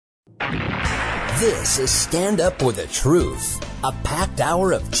This is Stand Up for the Truth, a packed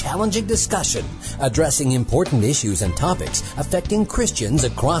hour of challenging discussion addressing important issues and topics affecting Christians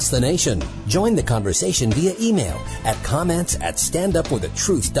across the nation. Join the conversation via email at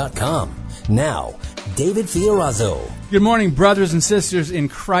comments@standupforthetruth.com. Now, David Fiorazo. Good morning, brothers and sisters in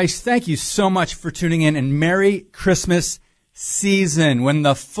Christ. Thank you so much for tuning in, and Merry Christmas season. When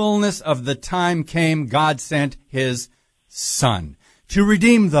the fullness of the time came, God sent His Son to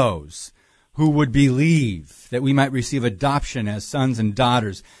redeem those who would believe, that we might receive adoption as sons and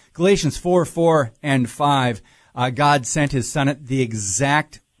daughters. Galatians 4 and 5, God sent His Son at the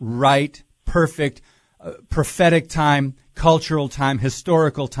exact right, perfect, prophetic time, cultural time,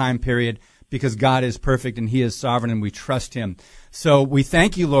 historical time period, because God is perfect and He is sovereign and we trust Him. So we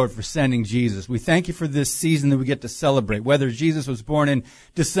thank you, Lord, for sending Jesus. We thank you for this season that we get to celebrate. Whether Jesus was born in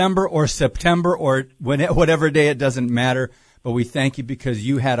December or September or whatever day, it doesn't matter. But we thank you because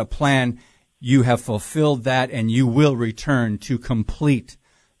you had a plan. You have fulfilled that, and you will return to complete,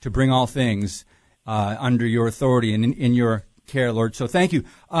 to bring all things under your authority and in your care, Lord. So thank you.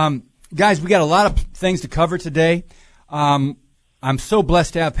 Guys, we got a lot of things to cover today. I'm so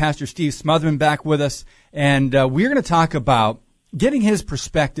blessed to have Pastor Steve Smotherman back with us, and we're going to talk about getting his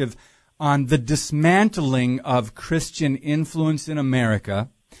perspective on the dismantling of Christian influence in America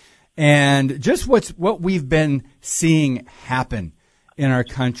and just what we've been seeing happen in our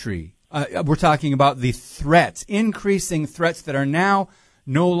country. We're talking about the threats, increasing threats that are now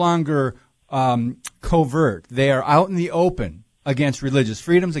no longer covert. They are out in the open against religious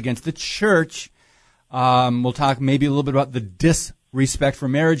freedoms, against the church. We'll talk maybe a little bit about the Disrespect for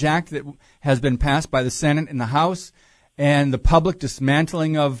Marriage Act that has been passed by the Senate and the House, and the public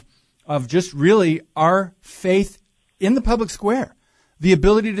dismantling of just really our faith in the public square. The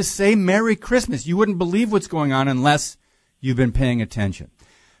ability to say Merry Christmas. You wouldn't believe what's going on unless you've been paying attention.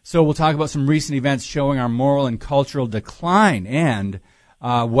 So we'll talk about some recent events showing our moral and cultural decline and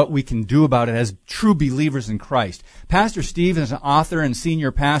what we can do about it as true believers in Christ. Pastor Steve is an author and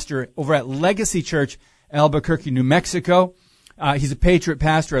senior pastor over at Legacy Church, Albuquerque, New Mexico. He's a patriot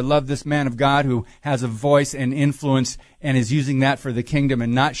pastor. I love this man of God who has a voice and influence and is using that for the kingdom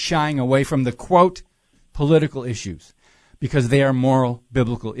and not shying away from the, quote, political issues, because they are moral,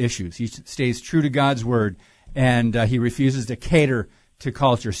 biblical issues. He stays true to God's word, and he refuses to cater to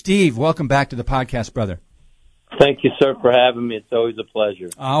culture. Steve, welcome back to the podcast, brother. Thank you, sir, for having me. It's always a pleasure.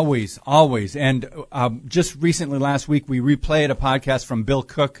 Always, always. And just recently, last week, we replayed a podcast from Bill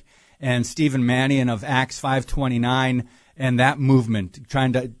Cook and Stephen Mannion of Acts 5:29 and that movement,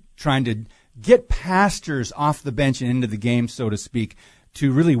 trying to get pastors off the bench and into the game, so to speak,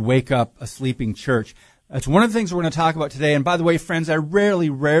 to really wake up a sleeping church. That's one of the things we're going to talk about today. And by the way, friends, I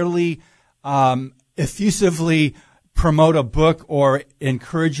rarely effusively promote a book or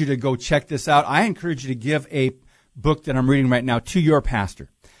encourage you to go check this out. I encourage you to give a book that I'm reading right now to your pastor.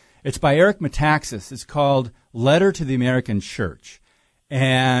 It's by Eric Metaxas. It's called Letter to the American Church.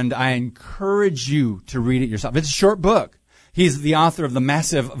 And I encourage you to read it yourself. It's a short book. He's the author of the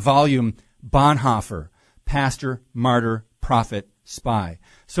massive volume Bonhoeffer, Pastor, Martyr, Prophet, Spy.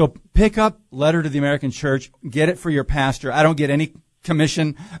 So pick up Letter to the American Church. Get it for your pastor. I don't get any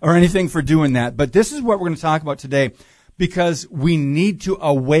commission or anything for doing that. But this is what we're going to talk about today, because we need to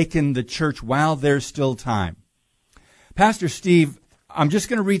awaken the church while there's still time. Pastor Steve, I'm just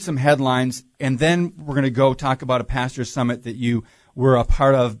going to read some headlines, and then we're going to go talk about a pastor summit that you were a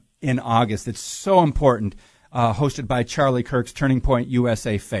part of in August. It's so important, hosted by Charlie Kirk's Turning Point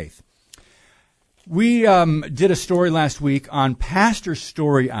USA Faith. We did a story last week on Pastor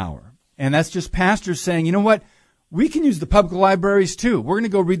Story Hour, and that's just pastors saying, you know what? We can use the public libraries too. We're going to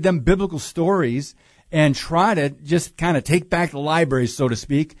go read them biblical stories and try to just kind of take back the libraries, so to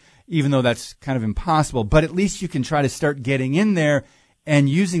speak, even though that's kind of impossible. But at least you can try to start getting in there and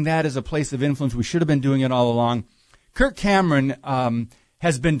using that as a place of influence. We should have been doing it all along. Kirk Cameron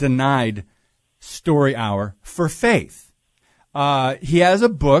has been denied Story Hour for faith. He has a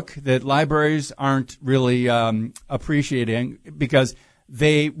book that libraries aren't really appreciating because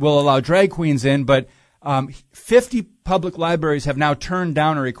they will allow drag queens in, but 50 public libraries have now turned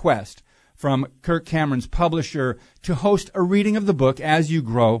down a request from Kirk Cameron's publisher to host a reading of the book, As You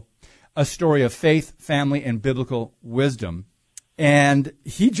Grow, a story of faith, family, and biblical wisdom. And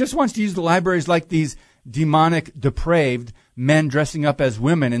he just wants to use the libraries like these demonic, depraved men dressing up as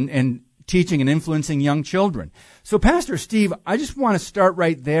women and teaching and influencing young children. So, Pastor Steve, I just want to start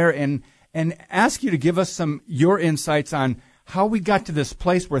right there and ask you to give us your insights on how we got to this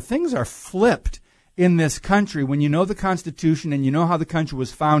place where things are flipped in this country when you know the Constitution and you know how the country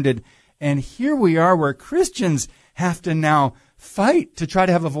was founded. And here we are where Christians have to now fight to try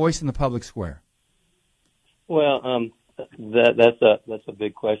to have a voice in the public square. Well, that's a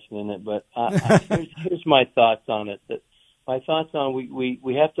big question, isn't it? But here's my thoughts on it. My thoughts on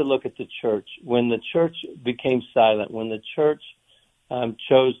we have to look at the church. When the church became silent, when the church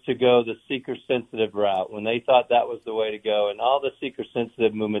chose to go the seeker-sensitive route, when they thought that was the way to go, and all the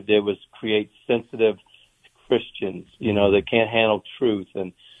seeker-sensitive movement did was create sensitive Christians, that can't handle truth,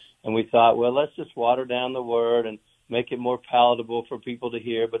 and we thought, well, let's just water down the word and make it more palatable for people to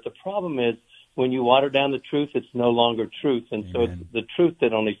hear. But the problem is, when you water down the truth, it's no longer truth, and so it's the truth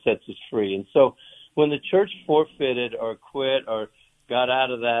that only sets us free. And so when the church forfeited or quit or got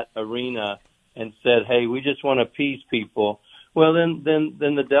out of that arena and said, hey, we just want to appease people, well, then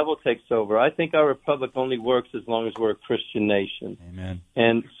the devil takes over. I think our republic only works as long as we're a Christian nation. Amen.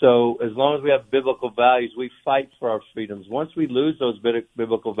 And so as long as we have biblical values, we fight for our freedoms. Once we lose those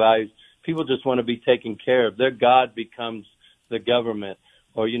biblical values, people just want to be taken care of. Their God becomes the government.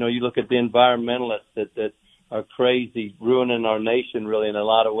 Or, you look at the environmentalists that are crazy, ruining our nation really in a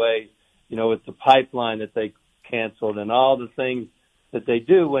lot of ways, with the pipeline that they canceled and all the things that they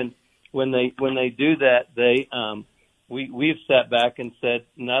do. When they do that, we've sat back and said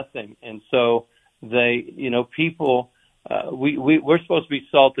nothing. And so people, we're supposed to be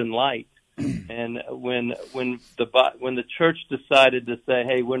salt and light. And when the church decided to say,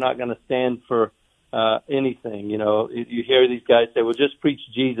 hey, we're not going to stand for anything, you hear these guys say, well, just preach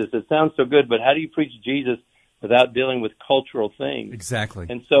Jesus. It sounds so good, but how do you preach Jesus without dealing with cultural things? Exactly.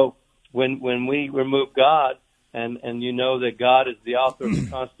 And so when we remove God, and that God is the author of the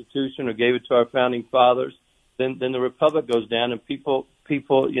Constitution or gave it to our founding fathers, then the republic goes down, and people,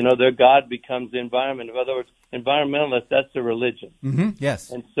 their God becomes the environment. In other words, environmentalists, that's a religion. Mm-hmm. Yes.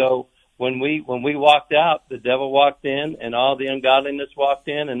 And so when we walked out, the devil walked in, and all the ungodliness walked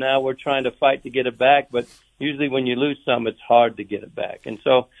in, and now we're trying to fight to get it back. But usually when you lose some, it's hard to get it back. And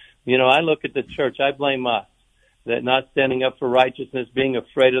so, I look at the church. I blame us, that not standing up for righteousness, being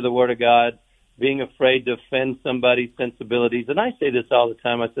afraid of the Word of God, being afraid to offend somebody's sensibilities. And I say this all the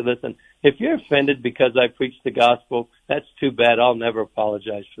time. I say, listen, if you're offended because I preach the gospel, that's too bad. I'll never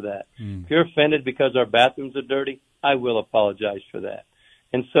apologize for that. If you're offended because our bathrooms are dirty, I will apologize for that.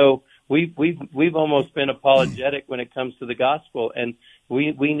 And so we've almost been apologetic when it comes to the gospel, and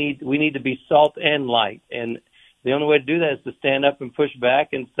we need to be salt and light. And the only way to do that is to stand up and push back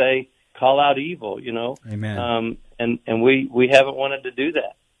and say, call out evil, Amen. And we haven't wanted to do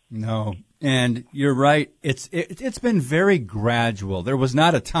that. No, and you're right. It's been very gradual. There was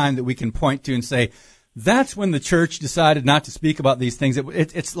not a time that we can point to and say, that's when the church decided not to speak about these things.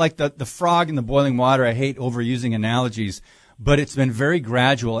 It's like the frog in the boiling water. I hate overusing analogies, but it's been very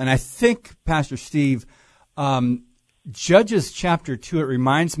gradual. And I think, Pastor Steve, Judges chapter 2, it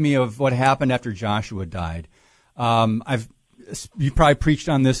reminds me of what happened after Joshua died. You probably preached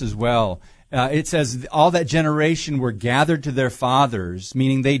on this as well. It says all that generation were gathered to their fathers,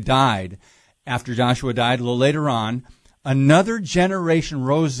 meaning they died after Joshua died. A little later on, another generation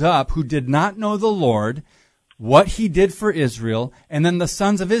rose up who did not know the Lord, what he did for Israel, and then the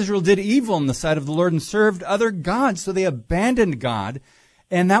sons of Israel did evil in the sight of the Lord and served other gods, so they abandoned God,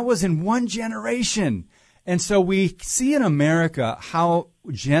 and that was in one generation. And so we see in America how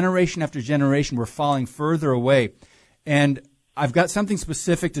generation after generation we're falling further away. And I've got something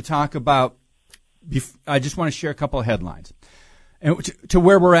specific to talk about. I just want to share a couple of headlines. And to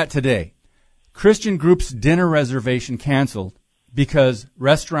where we're at today. Christian groups' dinner reservation canceled because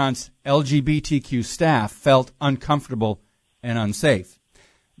restaurants' LGBTQ staff felt uncomfortable and unsafe.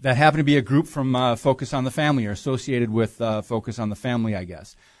 That happened to be a group from Focus on the Family, or associated with Focus on the Family, I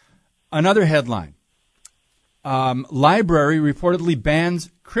guess. Another headline. Library reportedly bans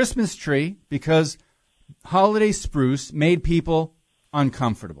Christmas tree because holiday spruce made people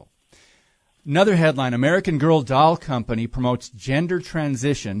uncomfortable. Another headline, American Girl Doll Company promotes gender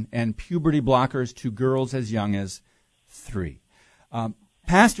transition and puberty blockers to girls as young as 3.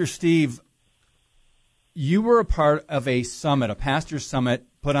 Pastor Steve, you were a part of a summit, a pastor's summit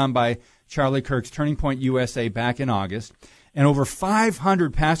put on by Charlie Kirk's Turning Point USA back in August, and over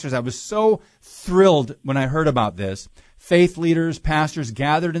 500 pastors. I was so thrilled when I heard about this. Faith leaders, pastors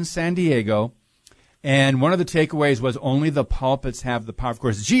gathered in San Diego. And one of the takeaways was only the pulpits have the power. Of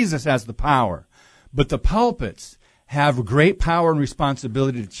course, Jesus has the power, but the pulpits have great power and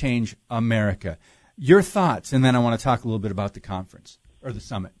responsibility to change America. Your thoughts, and then I want to talk a little bit about the conference or the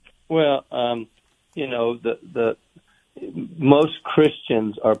summit. Well, the most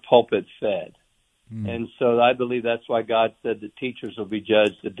Christians are pulpit fed. And so I believe that's why God said that teachers will be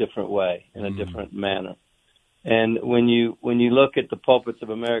judged a different way, in a different manner. And when you look at the pulpits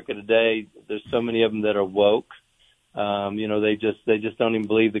of America today, there's so many of them that are woke. They just don't even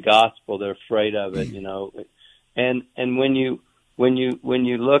believe the gospel. They're afraid of it. And when you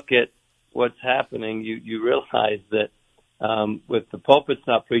look at what's happening, you realize that with the pulpits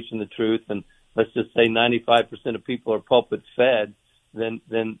not preaching the truth, and let's just say 95% of people are pulpit fed, then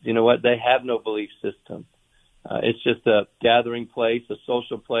you know what? They have no belief system. It's just a gathering place, a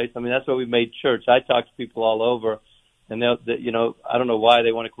social place. I mean, that's why we made church. I talk to people all over, and I don't know why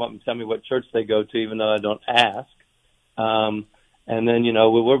they want to come up and tell me what church they go to, even though I don't ask. And then,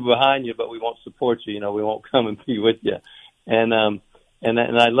 we're behind you, but we won't support you. We won't come and be with you. And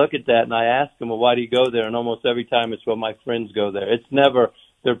I look at that and I ask them, well, why do you go there? And almost every time it's, well, my friends go there. It's never,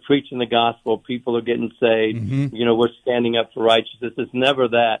 they're preaching the gospel. People are getting saved. Mm-hmm. We're standing up for righteousness. It's never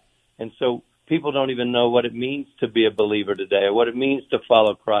that. And so people don't even know what it means to be a believer today or what it means to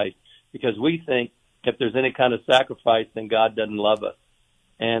follow Christ, because we think if there's any kind of sacrifice, then God doesn't love us.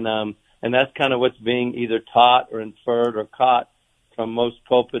 And that's kind of what's being either taught or inferred or caught from most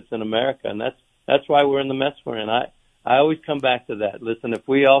pulpits in America. And that's why we're in the mess we're in. I always come back to that. Listen, if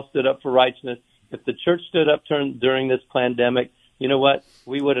we all stood up for righteousness, if the church stood up during this pandemic, you know what?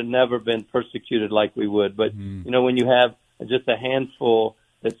 We would have never been persecuted like we would. But, when you have just a handful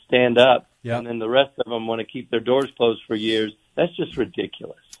that stand up, yep, and then the rest of them want to keep their doors closed for years, that's just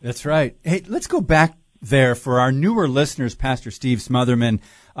ridiculous. That's right. Hey, let's go back there for our newer listeners, Pastor Steve Smotherman.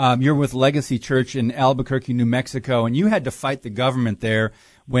 You're with Legacy Church in Albuquerque, New Mexico, and you had to fight the government there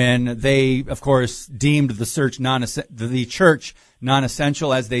when they, of course, deemed the church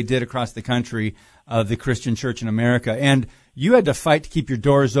non-essential, as they did across the country, the Christian church in America. And you had to fight to keep your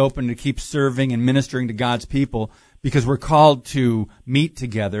doors open, to keep serving and ministering to God's people, because we're called to meet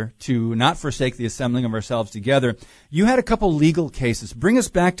together, to not forsake the assembling of ourselves together. You had a couple legal cases. Bring us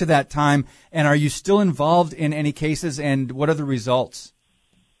back to that time, and are you still involved in any cases, and what are the results?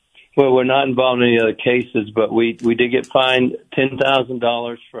 Well, we're not involved in any other cases, but we did get fined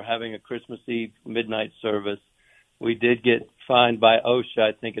 $10,000 for having a Christmas Eve midnight service. We did get fined by OSHA,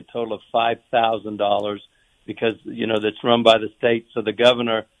 I think, a total of $5,000 because, that's run by the state. So the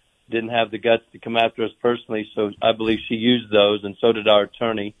governor didn't have the guts to come after us personally, so I believe she used those, and so did our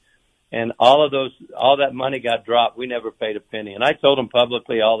attorney. And all that money got dropped. We never paid a penny. And I told them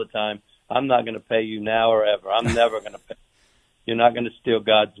publicly all the time, I'm not going to pay you now or ever. I'm never going to pay. You're not going to steal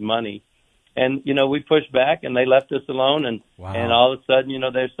God's money. And, we pushed back, and they left us alone. And wow. And all of a sudden,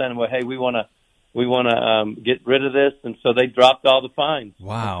 they're saying, well, hey, we want to get rid of this. And so they dropped all the fines.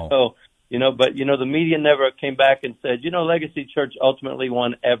 Wow. So, but the media never came back and said, Legacy Church ultimately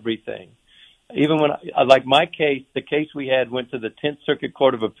won everything. Even when, like my case, the case we had went to the 10th Circuit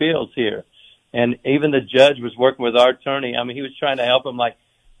Court of Appeals here. And even the judge was working with our attorney. I mean, he was trying to help him, like,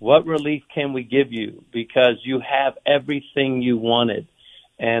 what relief can we give you? Because you have everything you wanted.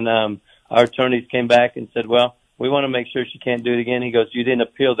 And our attorneys came back and said, well, we want to make sure she can't do it again. He goes, you didn't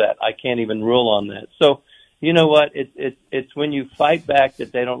appeal that. I can't even rule on that. So, you know what? It's when you fight back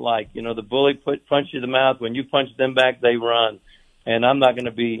that they don't like. The bully punch you in the mouth. When you punch them back, they run. And I'm not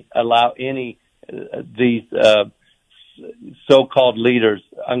going to allow any these so-called leaders,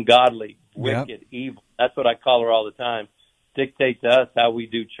 ungodly, wicked, evil. That's what I call her all the time. Dictate to us how we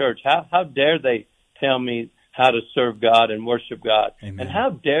do church. How dare they tell me how to serve God and worship God? Amen. And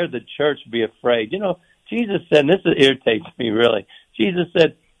how dare the church be afraid? Jesus said, and this irritates me really, Jesus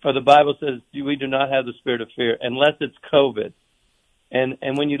said, or the Bible says, we do not have the spirit of fear unless it's COVID. And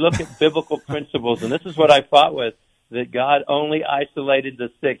when you look at biblical principles, and this is what I fought with, that God only isolated the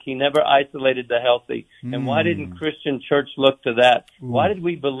sick. He never isolated the healthy. And why didn't Christian church look to that? Why did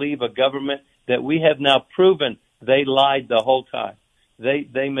we believe a government that we have now proven they lied the whole time?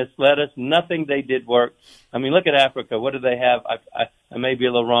 They misled us. Nothing they did worked. I mean, look at Africa. What do they have? I may be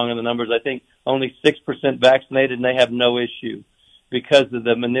a little wrong in the numbers. I think only 6% vaccinated, and they have no issue because of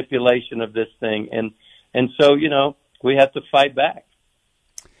the manipulation of this thing. And so, we have to fight back.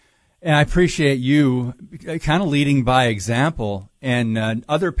 And I appreciate you kind of leading by example. And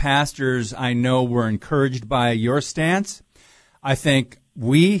other pastors I know were encouraged by your stance. I think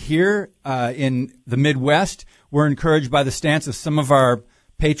we here in the Midwest were encouraged by the stance of some of our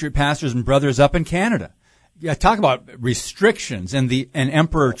patriot pastors and brothers up in Canada. Yeah, talk about restrictions and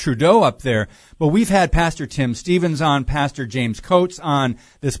Emperor Trudeau up there. But we've had Pastor Tim Stevens on, Pastor James Coates on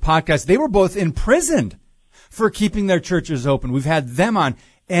this podcast. They were both imprisoned for keeping their churches open. We've had them on,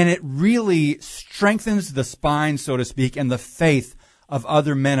 and it really strengthens the spine, so to speak, and the faith of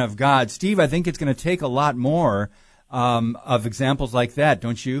other men of God. Steve, I think it's going to take a lot more of examples like that,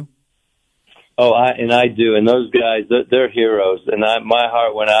 don't you? Oh, I do. And those guys, they're heroes. And my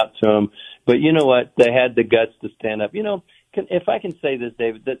heart went out to them. But you know what? They had the guts to stand up. If I can say this,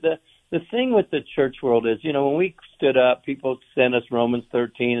 David, the thing with the church world is, when we stood up, people sent us Romans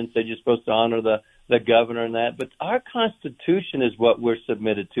 13 and said you're supposed to honor the the governor and that. But our Constitution is what we're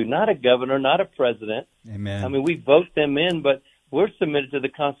submitted to, not a governor, not a president. Amen. I mean, we vote them in, but we're submitted to the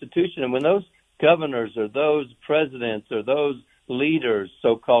Constitution. And when those governors or those presidents or those leaders,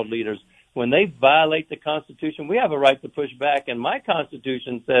 so-called leaders, when they violate the Constitution, we have a right to push back. And my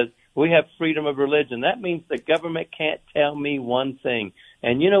Constitution says we have freedom of religion. That means the government can't tell me one thing.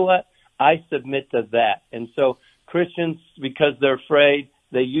 And you know what? I submit to that. And so Christians, because they're afraid,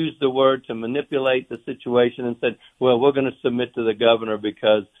 they use the word to manipulate the situation and said, well, we're going to submit to the governor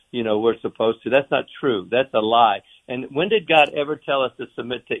because, we're supposed to. That's not true. That's a lie. And when did God ever tell us to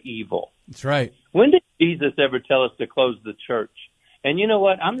submit to evil? That's right. When did Jesus ever tell us to close the church? And you know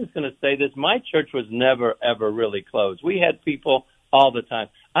what? I'm just going to say this. My church was never, ever really closed. We had people all the time.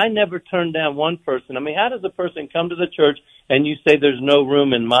 I never turned down one person. I mean, how does a person come to the church and you say there's no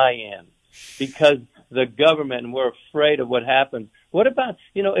room in my end? Because the government, and we're afraid of what happens. What about,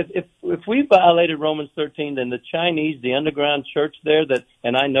 if we violated Romans 13, then the Chinese, the underground church there,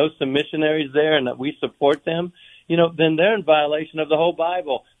 and I know some missionaries there and that we support them, then they're in violation of the whole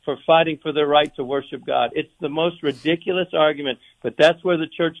Bible for fighting for their right to worship God. It's the most ridiculous argument, but that's where the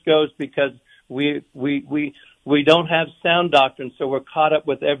church goes because we don't have sound doctrine, so we're caught up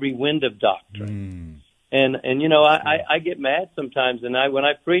with every wind of doctrine. And I get mad sometimes, and when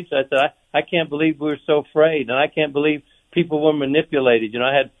I preach, I said, I can't believe we were so afraid, and I can't believe people were manipulated.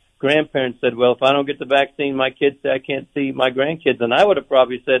 I had grandparents said, well, if I don't get the vaccine, my kids say I can't see my grandkids. And I would have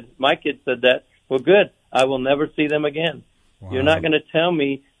probably said, my kids said that, well, good, I will never see them again. Wow. You're not going to tell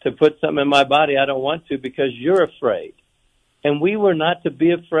me to put something in my body I don't want to because you're afraid. And we were not to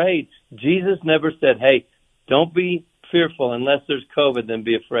be afraid. Jesus never said, hey, don't be fearful unless there's COVID, then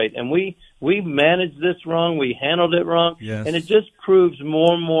be afraid. And we managed this wrong. We handled it wrong. Yes. And it just proves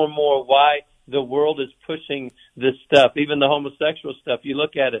more and more and more why the world is pushing this stuff, even the homosexual stuff. You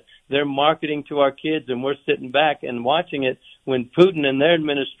look at it, they're marketing to our kids, and we're sitting back and watching it when Putin and their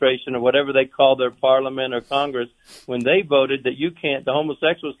administration, or whatever they call their parliament or Congress, when they voted that the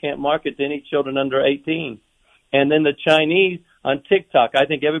homosexuals can't market to any children under 18. And then the Chinese on TikTok, I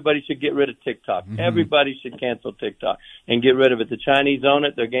think everybody should get rid of TikTok. Mm-hmm. Everybody should cancel TikTok and get rid of it. The Chinese own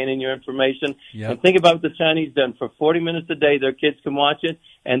it. They're gaining your information. Yep. And think about what the Chinese done. For 40 minutes a day, their kids can watch it,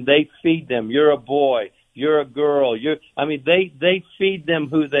 and they feed them. You're a boy. You're a girl. They feed them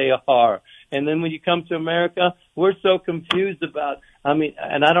who they are. And then when you come to America, we're so confused about,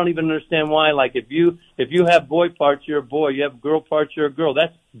 and I don't even understand why. Like if you have boy parts, you're a boy. You have girl parts, you're a girl.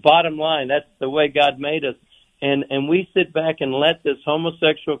 That's bottom line. That's the way God made us. And we sit back and let this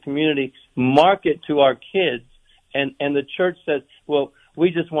homosexual community market to our kids, and the church says, well, we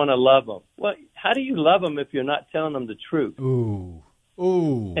just want to love them. Well, how do you love them if you're not telling them the truth? Ooh.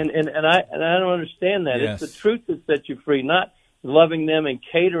 And I don't understand that. Yes. It's the truth that sets you free, not loving them and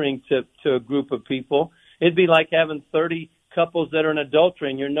catering to a group of people. It'd be like having 30 couples that are in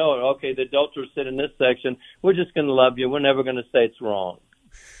adultery, and you know it. Okay, the adulterers sit in this section. We're just going to love you. We're never going to say it's wrong.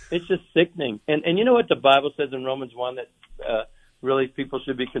 It's just sickening. And you know what the Bible says in Romans 1 that really people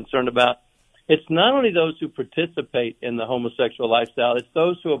should be concerned about? It's not only those who participate in the homosexual lifestyle, it's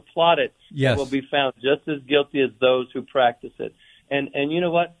those who applaud it yes. that will be found just as guilty as those who practice it. And you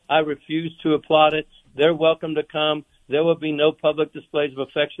know what? I refuse to applaud it. They're welcome to come. There will be no public displays of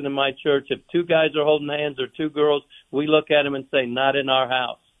affection in my church. If two guys are holding hands or two girls, we look at them and say, not in our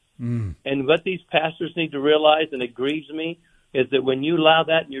house. And what these pastors need to realize, and it grieves me, is that when you allow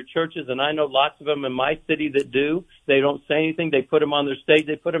that in your churches, and I know lots of them in my city that do, they don't say anything. They put them on their stage.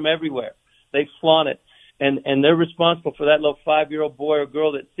 They put them everywhere. They flaunt it. And they're responsible for that little 5-year-old boy or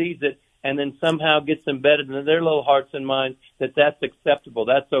girl that sees it and then somehow gets embedded in their little hearts and minds that that's acceptable.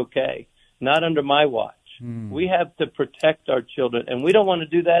 That's okay. Not under my watch. We have to protect our children, and we don't want to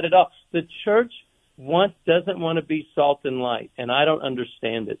do that at all. The church doesn't want to be salt and light, and I don't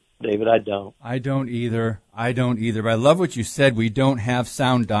understand it, David. I don't. I don't either. But I love what you said. We don't have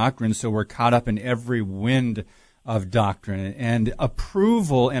sound doctrine, so we're caught up in every wind of doctrine. And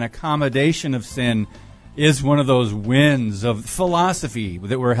approval and accommodation of sin is one of those winds of philosophy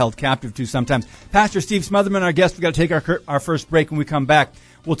that we're held captive to sometimes. Pastor Steve Smotherman, our guest. We've got to take our first break. When we come back,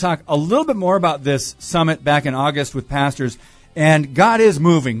 we'll talk a little bit more about this summit back in August with pastors. And God is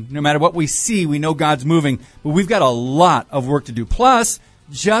moving. No matter what we see, we know God's moving. But we've got a lot of work to do. Plus,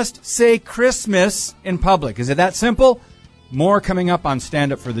 just say Christmas in public. Is it that simple? More coming up on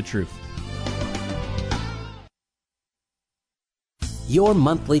Stand Up for the Truth. Your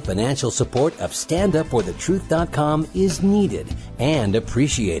monthly financial support of StandUpForTheTruth.com is needed and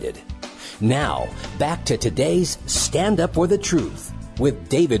appreciated. Now, back to today's Stand Up for the Truth with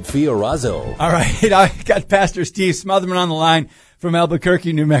David Fiorazo. All right, I got Pastor Steve Smotherman on the line from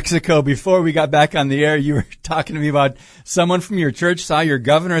Albuquerque, New Mexico. Before we got back on the air, you were talking to me about someone from your church saw your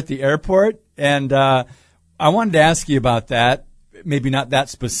governor at the airport, and I wanted to ask you about that. Maybe not that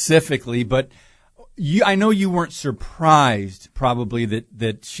specifically, but I know you weren't surprised probably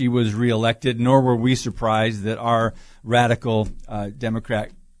that she was reelected, nor were we surprised that our radical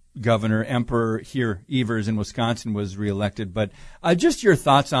Democrat governor, Emperor here, Evers in Wisconsin, was reelected. But just your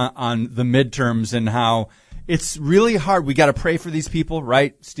thoughts on the midterms and how it's really hard. We got to pray for these people,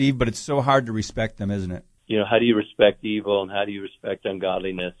 right, Steve? But it's so hard to respect them, isn't it? You know, how do you respect evil and how do you respect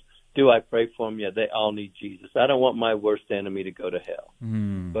ungodliness? Do I pray for them? Yeah, they all need Jesus. I don't want my worst enemy to go to hell.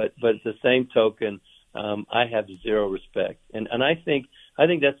 But at the same token, I have zero respect, and I think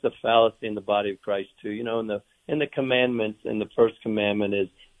that's the fallacy in the body of Christ too. You know, in the commandments, and the first commandment is,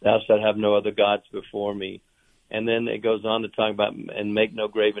 "Thou shalt have no other gods before me," and then it goes on to talk about and make no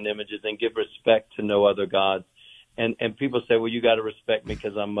graven images and give respect to no other gods. And people say, well, you got to respect me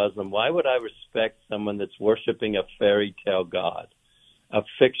because I'm Muslim. Why would I respect someone that's worshiping a fairy tale god, a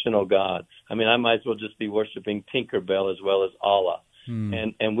fictional god? I mean, I might as well just be worshiping Tinkerbell as well as Allah.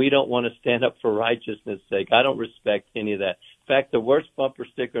 And we don't want to stand up for righteousness' sake. I don't respect any of that. In fact, the worst bumper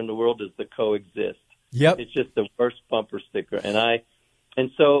sticker in the world is the coexist. Yep. It's just the worst bumper sticker. And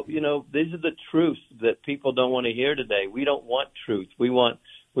so, you know, these are the truths that people don't want to hear today. We don't want truth. We want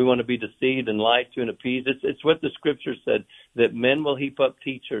to be deceived and lied to and appeased. It's what the scripture said, that men will heap up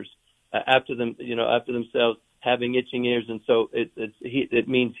teachers after themselves, having itching ears. And so it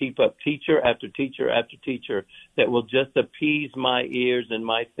means heap up teacher after teacher after teacher that will just appease my ears and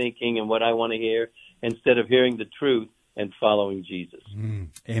my thinking and what I want to hear, instead of hearing the truth and following Jesus.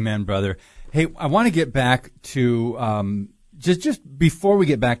 Amen, brother. Hey, I want to get back to just before we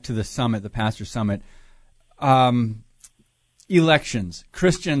get back to the summit, the pastor summit, elections,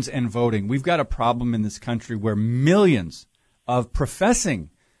 Christians and voting. We've got a problem in this country where millions of professing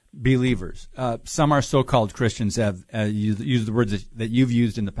believers, some are so-called Christians, have used the words that you've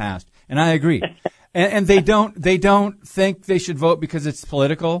used in the past, and I agree. and they don't think they should vote because it's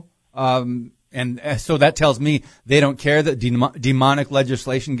political. And so that tells me they don't care that demonic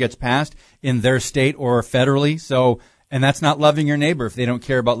legislation gets passed in their state or federally. So, and that's not loving your neighbor if they don't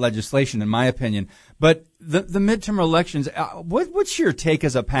care about legislation, in my opinion. But the midterm elections, what's your take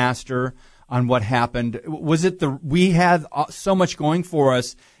as a pastor on what happened? Was it we had so much going for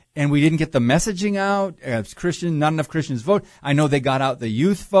us and we didn't get the messaging out? As Christian, not enough Christians vote. I know they got out the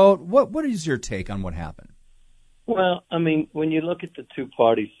youth vote. What is your take on what happened? Well, I mean, when you look at the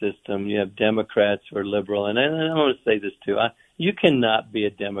two-party system, you have Democrats who are liberal, and I want to say this too. You cannot be a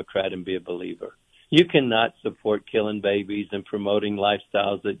Democrat and be a believer. You cannot support killing babies and promoting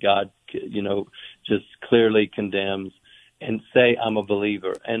lifestyles that God, just clearly condemns, and say I'm a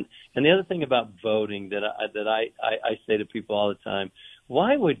believer. And the other thing about voting that I say to people all the time: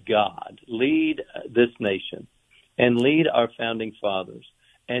 why would God lead this nation and lead our founding fathers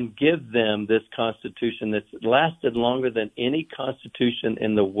and give them this Constitution that's lasted longer than any Constitution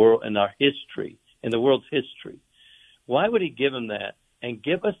in the world, in our history, in the world's history? Why would He give them that and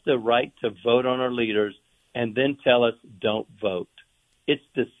give us the right to vote on our leaders and then tell us don't vote? It's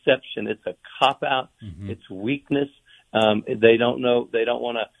deception. It's a cop-out. Mm-hmm. It's weakness. They don't know. They don't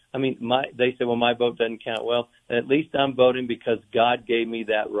want to. I mean, they say, well, my vote doesn't count. Well, at least I'm voting because God gave me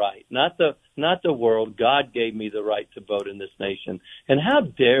that right. Not the world. God gave me the right to vote in this nation. And how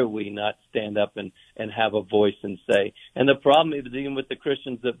dare we not stand up and have a voice and say? And the problem is, even with the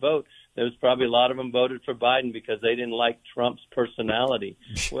Christians that vote, there's probably a lot of them voted for Biden because they didn't like Trump's personality.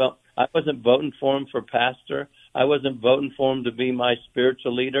 Well, I wasn't voting for him for pastor. I wasn't voting for him to be my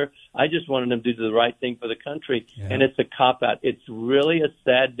spiritual leader. I just wanted him to do the right thing for the country. Yeah. And it's a cop-out. It's really a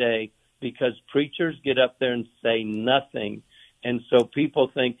sad day because preachers get up there and say nothing. And so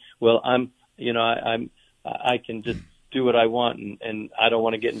people think, well, I can just do what I want and I don't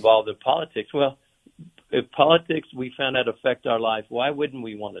want to get involved in politics. Well, if politics we found out affect our life, why wouldn't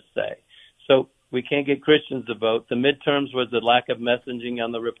we want to say? So we can't get Christians to vote. The midterms was the lack of messaging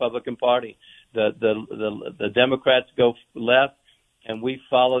on the Republican Party. The Democrats go left, and we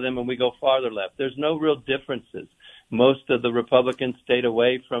follow them, and we go farther left. There's no real differences. Most of the Republicans stayed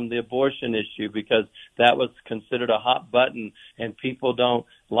away from the abortion issue because that was considered a hot button, and people don't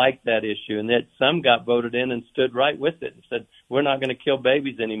like that issue. And that some got voted in and stood right with it and said, we're not going to kill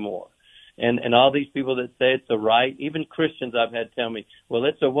babies anymore. And all these people that say it's a right, even Christians I've had tell me, well,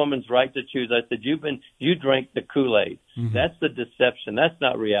 it's a woman's right to choose. I said, you drank the Kool-Aid. Mm-hmm. That's the deception. That's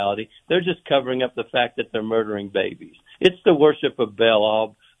not reality. They're just covering up the fact that they're murdering babies. It's the worship of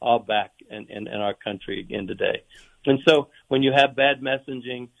Baal all back in our country again today. And so when you have bad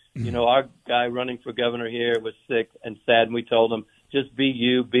messaging, You know, our guy running for governor here was sick and sad, and we told him, just be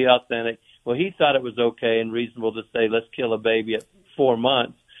you, be authentic. Well, he thought it was okay and reasonable to say, let's kill a baby at 4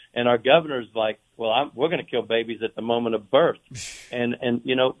 months. And our governor's like, well, we're going to kill babies at the moment of birth. And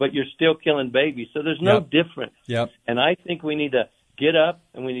you know, but you're still killing babies. So there's no difference. Yep. And I think we need to get up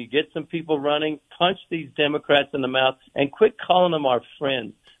and we need to get some people running, punch these Democrats in the mouth, and quit calling them our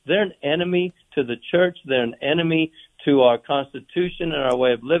friends. They're an enemy to the church. They're an enemy to our Constitution and our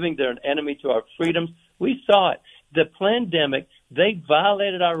way of living. They're an enemy to our freedoms. We saw it. The pandemic, they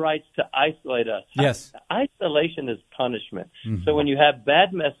violated our rights to isolate us. Yes. Isolation is punishment. So when you have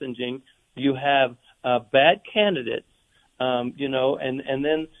bad messaging, you have bad candidates, you know, and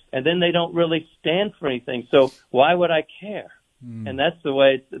then they don't really stand for anything. So why would I care? And that's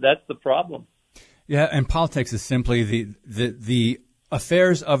the problem. Yeah, and politics is simply the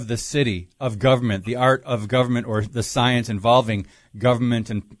affairs of the city, of government, the art of government, or the science involving government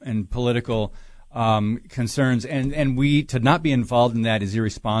and political concerns, and we to not be involved in that is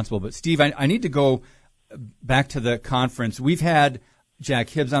irresponsible. But Steve, I need to go back to the conference. We've had Jack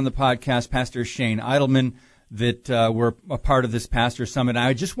Hibbs on the podcast, Pastor Shane Eidelman, that were a part of this pastor summit.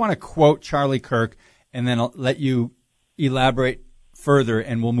 I just want to quote Charlie Kirk, and then I'll let you elaborate further,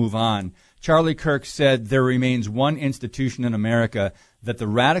 and we'll move on. Charlie Kirk said, there remains one institution in America that the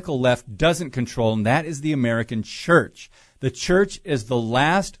radical left doesn't control, and that is the American church. The church is the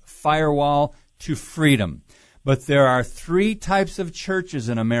last firewall to freedom. But there are 3 types of churches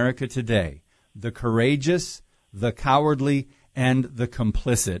in America today: the courageous, the cowardly, and the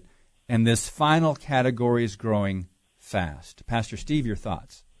complicit. And this final category is growing fast. Pastor Steve, your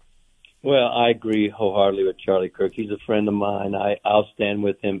thoughts? Well, I agree wholeheartedly with Charlie Kirk. He's a friend of mine. I'll stand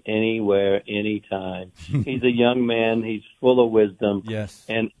with him anywhere, anytime. He's a young man. He's full of wisdom. Yes.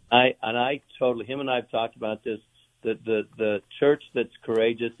 And I totally, him and I have talked about this. The church that's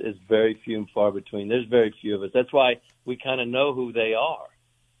courageous is very few and far between. There's very few of us. That's why we kind of know who they are,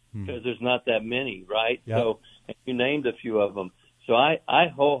 because there's not that many, right? Yep. So you named a few of them. So I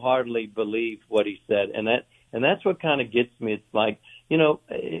wholeheartedly believe what he said, and that's what kind of gets me. It's like, you know,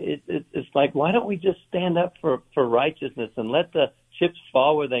 it's like, why don't we just stand up for righteousness and let the chips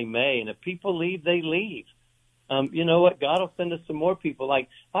fall where they may? And if people leave, they leave. You know what? God will send us some more people. Like,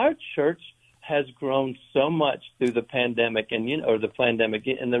 our church has grown so much through the pandemic and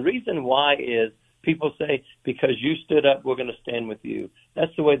the reason why is people say, because you stood up, we're going to stand with you.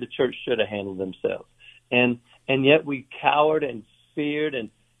 That's the way the church should have handled themselves. And yet we cowered and feared and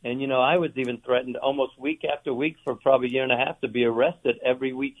you know, I was even threatened almost week after week for probably a year and a half to be arrested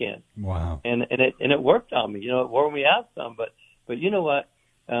every weekend. Wow. And it worked on me. You know, it wore me out some, but you know what?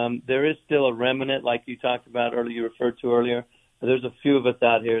 There is still a remnant, like you talked about earlier, you referred to earlier. There's a few of us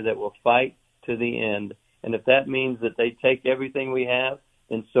out here that will fight to the end. And if that means that they take everything we have,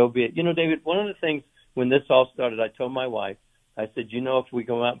 then so be it. You know, David, one of the things when this all started, I told my wife, I said, you know, if we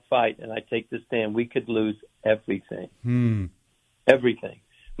go out and fight and I take this stand, we could lose everything. Everything.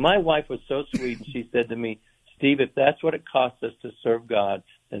 My wife was so sweet. She said to me, Steve, if that's what it costs us to serve God,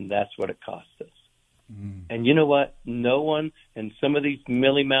 then that's what it costs us. And you know what? No one, and some of these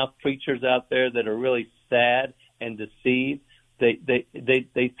mealy-mouthed preachers out there that are really sad and deceived,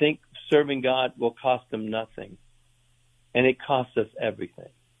 they think serving God will cost them nothing. And it costs us everything.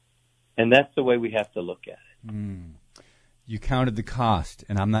 And that's the way we have to look at it. You counted the cost,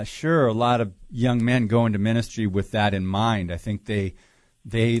 and I'm not sure a lot of young men go into ministry with that in mind. I think they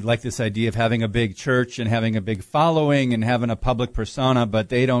like this idea of having a big church and having a big following and having a public persona, but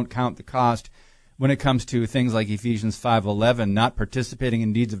they don't count the cost when it comes to things like Ephesians 5:11, not participating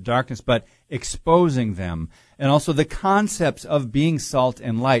in deeds of darkness, but exposing them. And also the concepts of being salt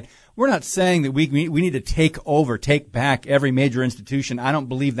and light. We're not saying that we need to take back every major institution. I don't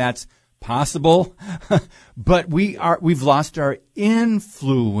believe that's possible. But we've lost our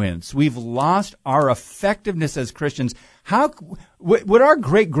influence. We've lost our effectiveness as Christians. How would our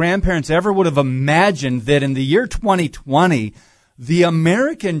great-grandparents ever would have imagined that in the year 2020, the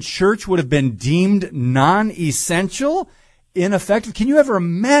American church would have been deemed non-essential, ineffective? Can you ever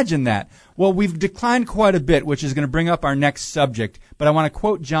imagine that? Well, we've declined quite a bit, which is going to bring up our next subject. But I want to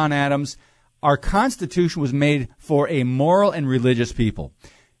quote John Adams. Our Constitution was made for a moral and religious people.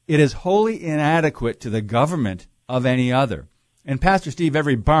 It is wholly inadequate to the government of any other. And Pastor Steve,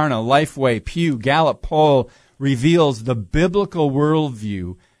 every Barna, Lifeway, Pew, Gallup poll reveals the biblical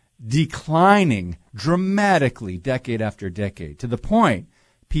worldview declining dramatically decade after decade, to the point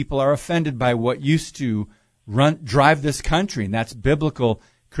people are offended by what used to drive this country, and that's biblical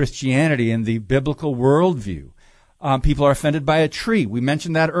Christianity and the biblical worldview. People are offended by a tree. We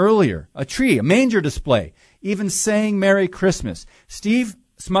mentioned that earlier. A tree, a manger display, even saying Merry Christmas. Steve,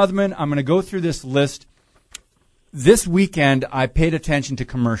 Smotherman, I'm going to go through this list. This weekend, I paid attention to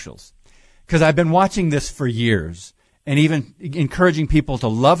commercials because I've been watching this for years and even encouraging people to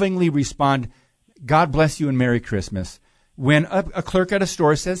lovingly respond, God bless you and Merry Christmas, when a clerk at a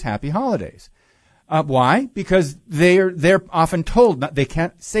store says Happy Holidays. Why? Because they're often told they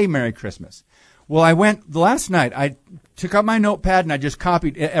can't say Merry Christmas. Well, last night, I took out my notepad and I just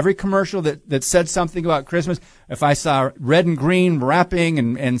copied every commercial that said something about Christmas. If I saw red and green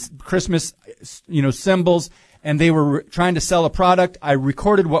wrapping and Christmas, symbols, and they were trying to sell a product, I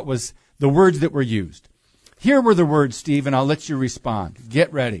recorded what was the words that were used. Here were the words, Steve, and I'll let you respond.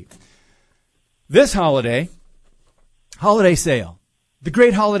 Get ready. This holiday sale, the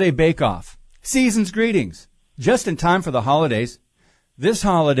Great Holiday Bake Off, season's greetings, just in time for the holidays. This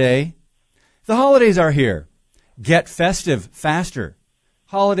holiday, the holidays are here. Get festive faster.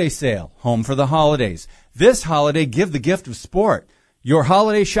 Holiday sale, home for the holidays. This holiday, give the gift of sport. Your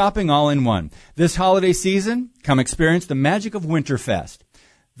holiday shopping all in one. This holiday season, come experience the magic of Winterfest.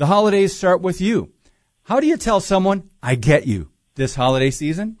 The holidays start with you. How do you tell someone, I get you, this holiday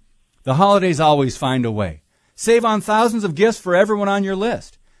season? The holidays always find a way. Save on thousands of gifts for everyone on your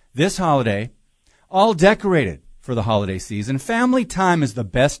list. This holiday, all decorated for the holiday season. Family time is the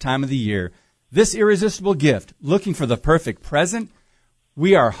best time of the year. This irresistible gift, looking for the perfect present,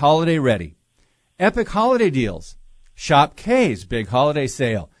 we are holiday ready. Epic holiday deals. Shop K's big holiday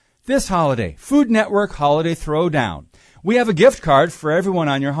sale. This holiday, Food Network holiday throwdown. We have a gift card for everyone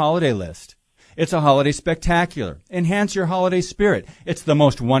on your holiday list. It's a holiday spectacular. Enhance your holiday spirit. It's the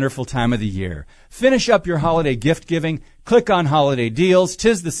most wonderful time of the year. Finish up your holiday gift giving. Click on holiday deals.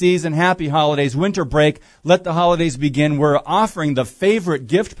 'Tis the season. Happy holidays. Winter break. Let the holidays begin. We're offering the favorite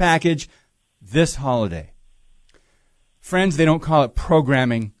gift package this holiday. Friends, they don't call it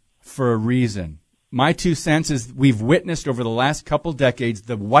programming for a reason. My 2 cents is we've witnessed over the last couple decades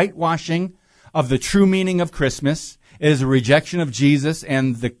the whitewashing of the true meaning of Christmas. It is a rejection of Jesus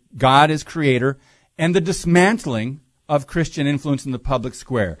and the God as creator, and the dismantling of Christian influence in the public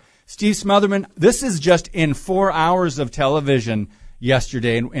square. Steve Smotherman, this is just in 4 hours of television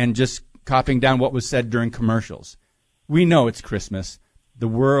yesterday and just copying down what was said during commercials. We know it's Christmas. The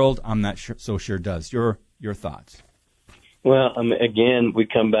world, I'm not so sure does. Your thoughts? Well, again, we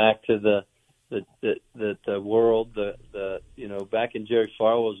come back to the world, back in Jerry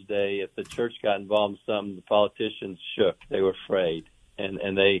Falwell's day, if the church got involved in something, the politicians shook. They were afraid,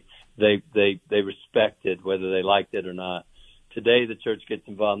 and they respected whether they liked it or not. Today, the church gets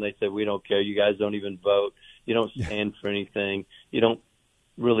involved, and they say, we don't care. You guys don't even vote. You don't stand for anything. You don't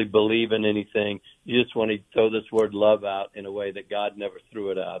really believe in anything. You just want to throw this word love out in a way that God never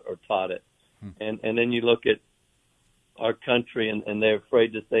threw it out or taught it. And then you look at our country, and they're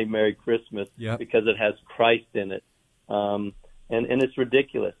afraid to say Merry Christmas because it has Christ in it. And it's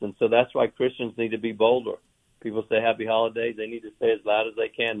ridiculous. And so that's why Christians need to be bolder. People say Happy Holidays. They need to say as loud as they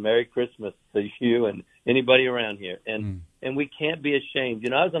can, Merry Christmas to you and anybody around here. And we can't be ashamed.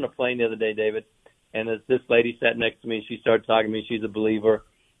 I was on a plane the other day, David, and this lady sat next to me, and she started talking to me. She's a believer.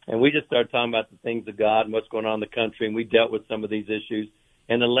 And we just started talking about the things of God and what's going on in the country, and we dealt with some of these issues.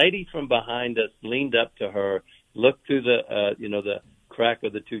 And the lady from behind us leaned up to her, looked through the crack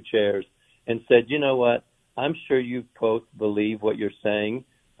of the 2 chairs, and said, you know what, I'm sure you both believe what you're saying,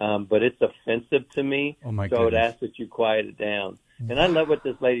 but it's offensive to me, so I would ask that you quiet it down. And I love what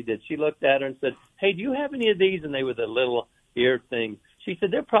this lady did. She looked at her and said, hey, do you have any of these? And they were the little ear things. She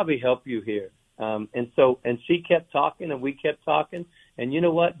said, they'll probably help you here. And she kept talking, and we kept talking. And you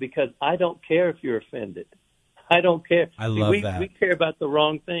know what? Because I don't care if you're offended. I don't care. I love that. We care about the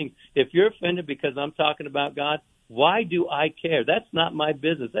wrong things. If you're offended because I'm talking about God, why do I care? That's not my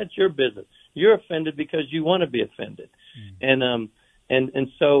business. That's your business. You're offended because you want to be offended. And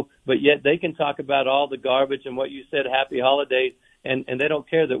so, but yet they can talk about all the garbage and what you said, Happy Holidays, and they don't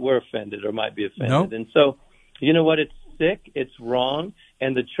care that we're offended or might be offended. Nope. And so, you know what? It's sick. It's wrong.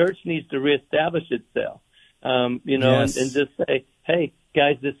 And the church needs to reestablish itself, Yes. and just say, hey,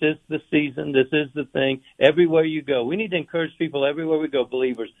 guys, this is the season. This is the thing. Everywhere you go, we need to encourage people everywhere we go,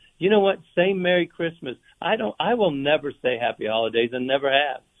 believers. You know what? Say Merry Christmas. I will never say Happy Holidays and never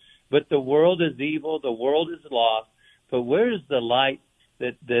have. But the world is evil. The world is lost. But where is the light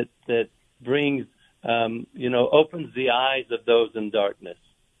that brings, opens the eyes of those in darkness?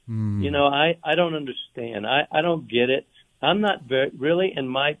 I don't understand. I don't get it. I'm not really, in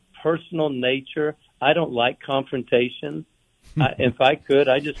my personal nature, I don't like confrontation. If I could,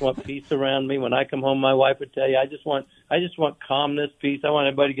 I just want peace around me. When I come home, my wife would tell you, I just want calmness, peace. I want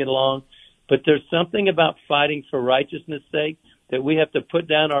everybody to get along. But there's something about fighting for righteousness' sake that we have to put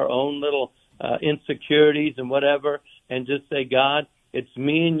down our own little insecurities and whatever, and just say, God, It's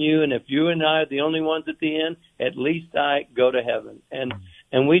me and you, and if you and I are the only ones at the end, at least I go to heaven. And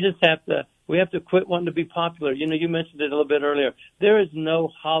we just have to quit wanting to be popular. You know, you mentioned it a little bit earlier. There is no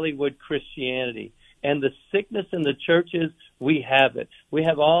Hollywood Christianity. And the sickness in the churches, we have it. We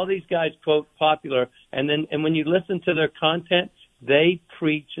have all these guys, quote, popular, and when you listen to their content, they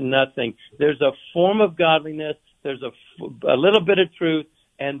preach nothing. There's a form of godliness, there's a little bit of truth,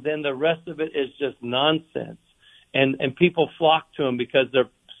 and then the rest of it is just nonsense. And people flock to them because they're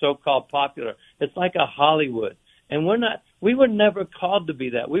so-called popular. It's like a Hollywood. And we were never called to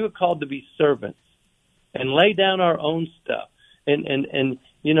be that. We were called to be servants and lay down our own stuff. And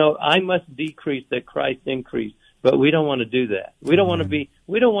you know, I must decrease that Christ increase, but we don't want to do that. We don't want to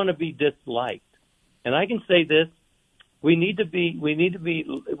be disliked. And I can say this, we don't need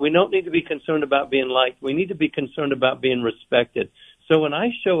to be concerned about being liked. We need to be concerned about being respected. So when I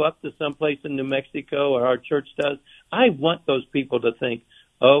show up to someplace in New Mexico, or our church does, I want those people to think,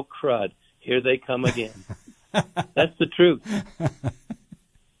 oh crud, here they come again. That's the truth.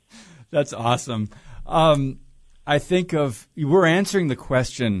 That's awesome. I think we're answering the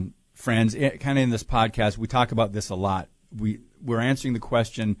question, friends, kind of in this podcast. We talk about this a lot. We're answering the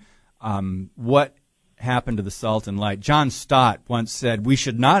question, what happened to the salt and light? John Stott once said, we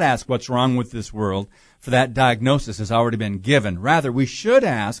should not ask what's wrong with this world, for that diagnosis has already been given. Rather, we should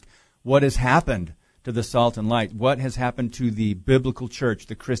ask what has happened to the salt and light. What has happened to the biblical church,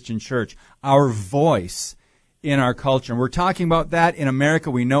 the Christian church, our voice in our culture? And we're talking about that in America.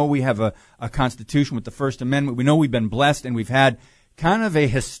 We know we have a constitution with the First Amendment. We know we've been blessed, and we've had kind of a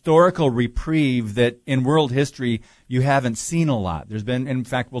historical reprieve that in world history you haven't seen a lot. There's been, in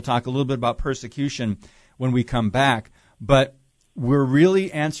fact, we'll talk a little bit about persecution when we come back, but we're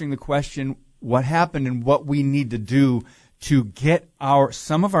really answering the question, what happened and what we need to do to get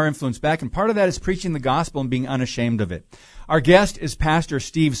some of our influence back. And part of that is preaching the gospel and being unashamed of it. Our guest is Pastor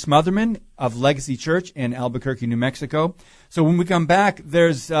Steve Smotherman of Legacy Church in Albuquerque, New Mexico. So when we come back,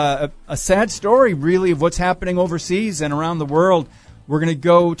 there's a sad story, really, of what's happening overseas and around the world. We're going to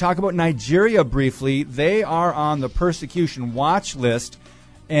go talk about Nigeria briefly. They are on the persecution watch list,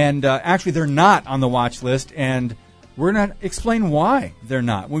 and actually they're not on the watch list, and we're going to explain why they're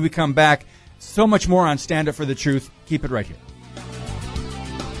not. When we come back, so much more on Stand Up for the Truth. Keep it right here.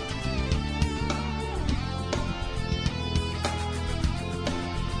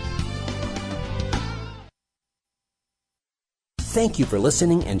 Thank you for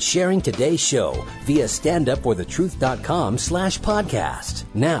listening and sharing today's show via standupforthetruth.com/podcast.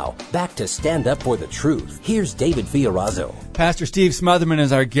 Now, back to Stand Up for the Truth. Here's David Fiorazo. Pastor Steve Smotherman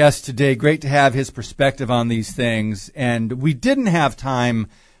is our guest today. Great to have his perspective on these things. And we didn't have time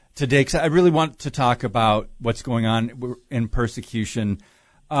today because I really want to talk about what's going on in persecution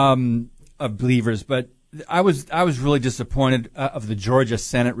of believers. But I was really disappointed of the Georgia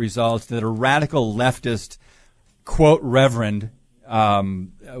Senate results that a radical leftist, quote, reverend,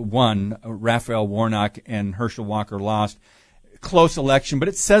 won. Raphael Warnock and Herschel Walker lost. Close election, but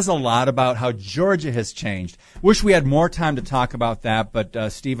it says a lot about how Georgia has changed. Wish we had more time to talk about that,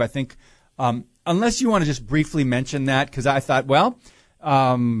 but Steve, I think unless you want to just briefly mention that, because I thought, well,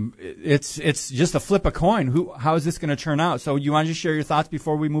 it's just a flip a coin. How is this going to turn out? So you want to just share your thoughts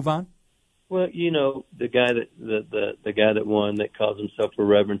before we move on? Well, you know, the guy that won, that calls himself a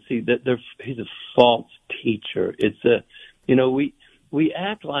reverend, see, he's a false teacher. We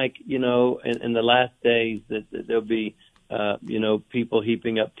act like, you know, in the last days that there'll be, people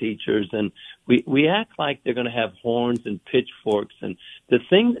heaping up teachers, and we act like they're going to have horns and pitchforks. And the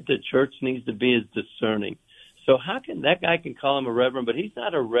thing that the church needs to be is discerning. So how can that guy can call him a reverend, but he's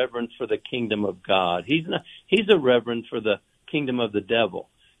not a reverend for the kingdom of God. He's a reverend for the kingdom of the devil.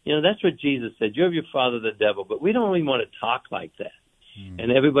 You know, that's what Jesus said. You have your father, the devil, but we don't even want to talk like that.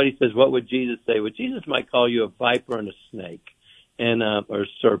 And everybody says, what would Jesus say? Well, Jesus might call you a viper and a snake and or a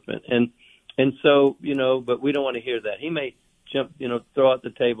serpent. And so, you know, but we don't want to hear that. He may jump, throw out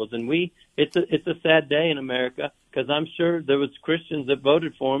the tables. And it's a sad day in America, because I'm sure there was Christians that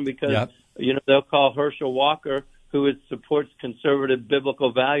voted for him because, they'll call Herschel Walker, who supports conservative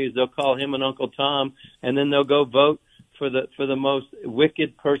biblical values, they'll call him an Uncle Tom, and then they'll go vote for the most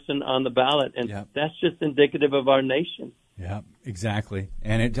wicked person on the ballot. And that's just indicative of our nation. Yeah, exactly.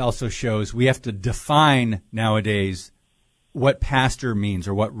 And it also shows we have to define nowadays what pastor means,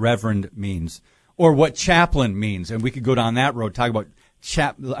 or what reverend means, or what chaplain means. And we could go down that road, talk about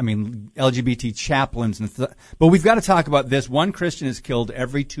LGBT chaplains. But we've got to talk about this. One Christian is killed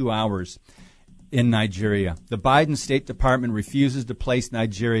every 2 hours in Nigeria. The Biden State Department refuses to place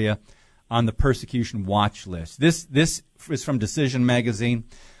Nigeria on the persecution watch list. This is from Decision Magazine.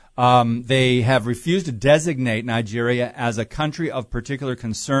 They have refused to designate Nigeria as a country of particular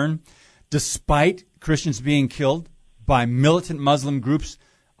concern, despite Christians being killed by militant Muslim groups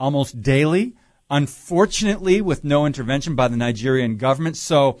almost daily, unfortunately with no intervention by the Nigerian government.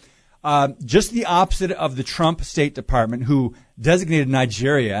 So just the opposite of the Trump State Department, who designated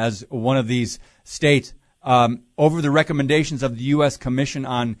Nigeria as one of these states over the recommendations of the U.S. Commission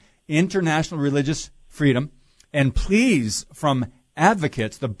on International Religious Freedom, and pleas from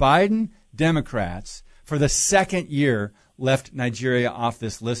advocates. The Biden Democrats, for the second year, left Nigeria off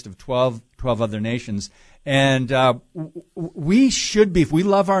this list of 12 other nations. And we should be, if we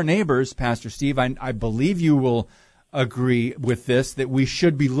love our neighbors, Pastor Steve, I believe you will agree with this, that we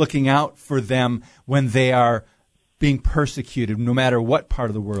should be looking out for them when they are being persecuted, no matter what part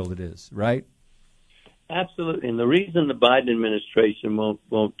of the world it is, right? Absolutely. And the reason the Biden administration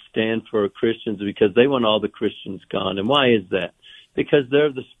won't stand for Christians is because they want all the Christians gone. And why is that? Because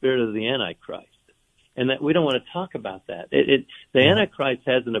they're the spirit of the Antichrist. And that we don't want to talk about that. The Antichrist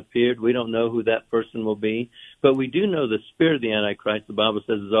hasn't appeared. We don't know who that person will be. But we do know the spirit of the Antichrist, the Bible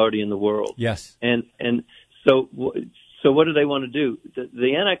says, is already in the world. Yes. And so what do they want to do?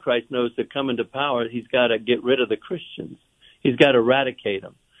 The Antichrist knows to come into power, he's got to get rid of the Christians. He's got to eradicate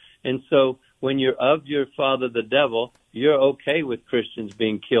them. And so when you're of your father, the devil, you're okay with Christians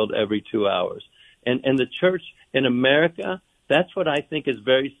being killed every 2 hours. And the church in America, that's what I think is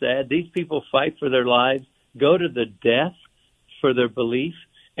very sad. These people fight for their lives, go to the death for their belief,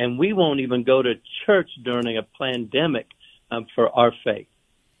 and we won't even go to church during a pandemic for our faith.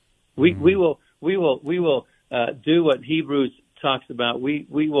 We will do what Hebrews talks about. We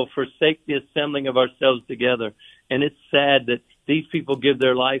will forsake the assembling of ourselves together, and it's sad that these people give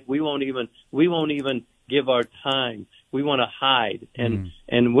their life. We won't even give our time. We want to hide.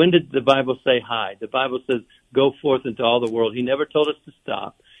 And when did the Bible say hide? The Bible says go forth into all the world. He never told us to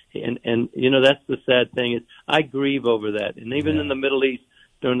stop. And you know, that's the sad thing is I grieve over that. And even in the Middle East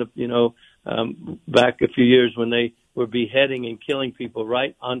during the, back a few years when they were beheading and killing people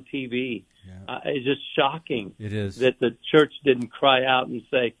right on TV, it's just shocking. It is. That the church didn't cry out and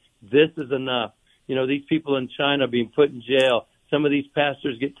say, this is enough. You know, these people in China being put in jail. Some of these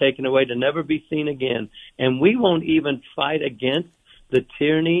pastors get taken away to never be seen again. And we won't even fight against the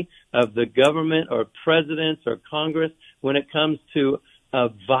tyranny of the government or presidents or Congress when it comes to a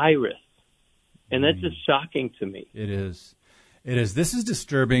virus. And that's just shocking to me. It is. It is. This is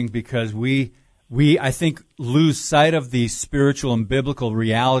disturbing because we I think, lose sight of the spiritual and biblical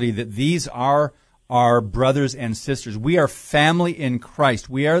reality that these are our brothers and sisters. We are family in Christ.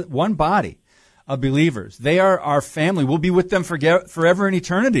 We are one body of believers. They are our family. We'll be with them forever in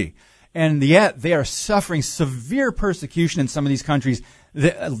eternity. And yet they are suffering severe persecution in some of these countries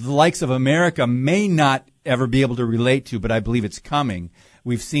the likes of America may not ever be able to relate to, but I believe it's coming.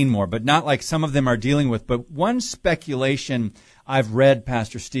 We've seen more, but not like some of them are dealing with. But one speculation I've read,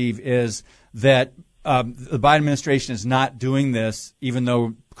 Pastor Steve, is that the Biden administration is not doing this, even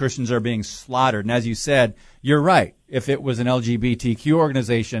though Christians are being slaughtered. And as you said, you're right. If it was an LGBTQ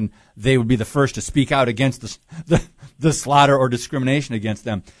organization, they would be the first to speak out against the slaughter or discrimination against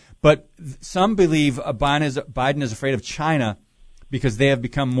them. But some believe Biden is afraid of China because they have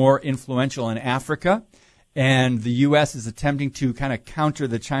become more influential in Africa, and the U.S. is attempting to kind of counter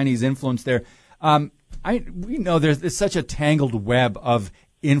the Chinese influence there. We know there's such a tangled web of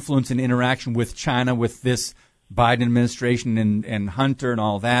influence and interaction with China, with this Biden administration and Hunter and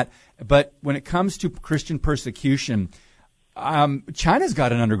all that. But when it comes to Christian persecution, China's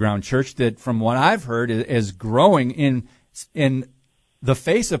got an underground church that, from what I've heard, is growing in the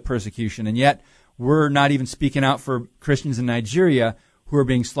face of persecution, and yet we're not even speaking out for Christians in Nigeria who are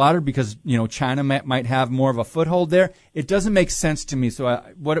being slaughtered because, China might have more of a foothold there. It doesn't make sense to me. So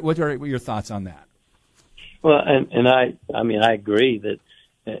what are your thoughts on that? Well, and I agree that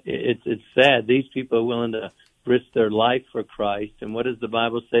it's sad. These people are willing to risk their life for Christ. And what does the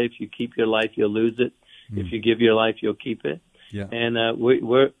Bible say? If you keep your life, you'll lose it. If you give your life, you'll keep it. Yeah. And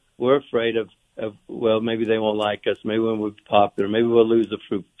we're afraid of, well, maybe they won't like us. Maybe when we're popular, maybe we'll lose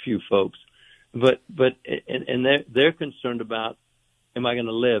a few folks. But they're concerned about, am I going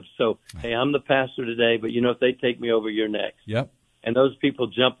to live? So, hey, I'm the pastor today, but if they take me over, you're next. Yep. And those people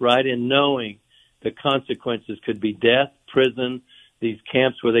jump right in knowing the consequences could be death, prison, these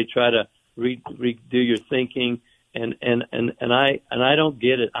camps where they try to redo your thinking. And I don't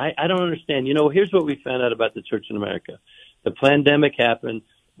get it. I don't understand. Here's what we found out about the church in America. The pandemic happened.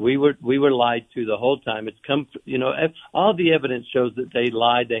 We were lied to the whole time. It's come, all the evidence shows that they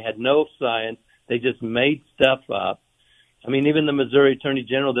lied. They had no science. They just made stuff up. I mean, even the Missouri Attorney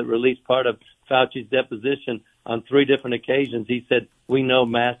General that released part of Fauci's deposition on 3 different occasions, he said, we know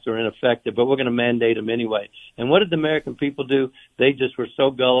masks are ineffective, but we're going to mandate them anyway. And what did the American people do? They just were so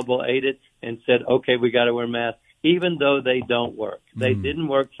gullible, ate it, and said, okay, we got to wear masks, even though they don't work. They didn't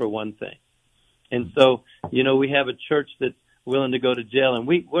work for one thing. And so, you know, we have a church that's willing to go to jail, and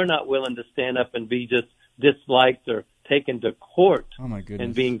we're not willing to stand up and be just disliked or taken to court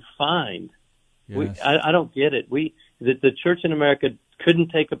and being fined. Yes. I don't get it. The church in America couldn't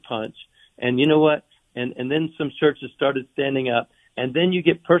take a punch, and you know what? And then some churches started standing up, and then you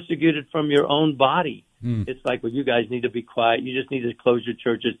get persecuted from your own body. It's like, well, you guys need to be quiet. You just need to close your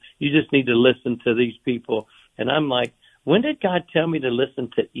churches. You just need to listen to these people. And I'm like, when did God tell me to listen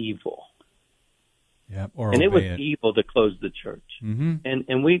to evil? Yeah, or and it was it. evil to close the church. Mm-hmm.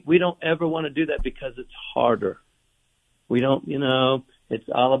 And we don't ever want to do that because it's harder. We don't, you know, it's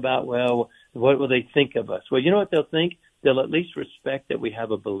all about, well, what will they think of us? Well, you know what they'll think? They'll at least respect that we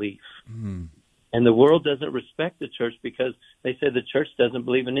have a belief. Mm. And the world doesn't respect the church because they say the church doesn't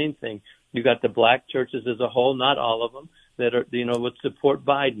believe in anything. You got the black churches as a whole, not all of them, that are, you know, would support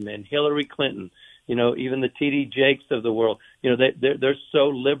Biden and Hillary Clinton. You know, even the T.D. Jakes of the world, you know, they're so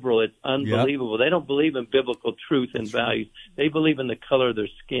liberal, it's unbelievable. Yep. They don't believe in biblical truth and values. They believe in the color of their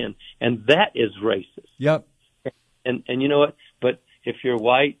skin, and that is racist. Yep. And you know what? But if you're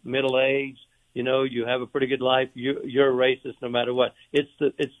white, middle-aged, you know, you have a pretty good life, you're a racist no matter what. It's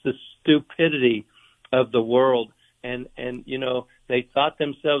the stupidity of the world, and you know, they thought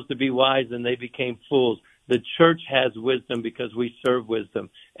themselves to be wise and they became fools. The church has wisdom because we serve wisdom,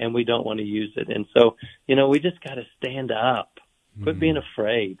 and we don't want to use it. And so, you know, we just got to stand up. Quit being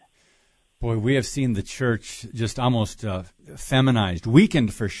afraid. Boy, we have seen the church just almost feminized,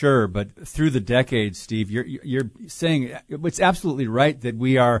 weakened for sure, but through the decades, Steve, you're saying it's absolutely right that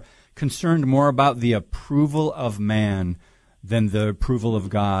we are concerned more about the approval of man than the approval of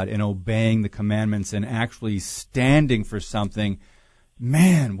God, and obeying the commandments and actually standing for something.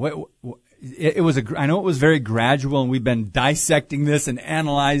 Man, it was I know it was very gradual, and we've been dissecting this and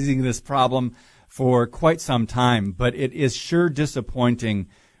analyzing this problem for quite some time, but it is sure disappointing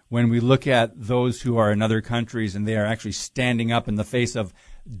when we look at those who are in other countries and they are actually standing up in the face of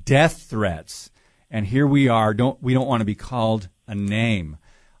death threats. And here we are, we don't want to be called a name.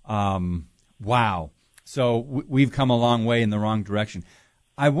 Wow. So we've come a long way in the wrong direction.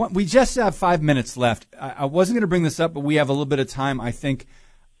 We just have 5 minutes left. I wasn't going to bring this up, but we have a little bit of time. I think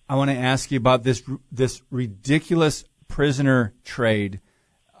I want to ask you about this ridiculous prisoner trade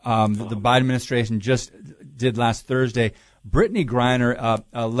that the Biden administration just did last Thursday. Brittany Griner,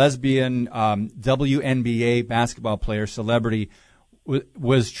 a lesbian WNBA basketball player, celebrity,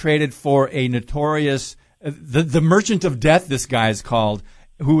 was traded for a notorious, the merchant of death, this guy is called,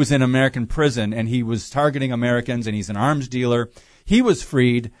 who was in American prison, and he was targeting Americans, and he's an arms dealer. He was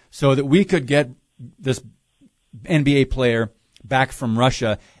freed so that we could get this NBA player back from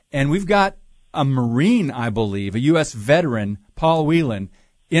Russia. And we've got a Marine, I believe, a U.S. veteran, Paul Whelan,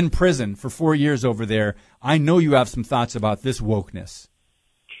 in prison for 4 years over there. I know you have some thoughts about this wokeness.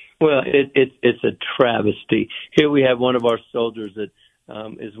 Well, it's a travesty. Here we have one of our soldiers that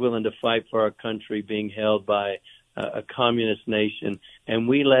is willing to fight for our country being held by a communist nation, and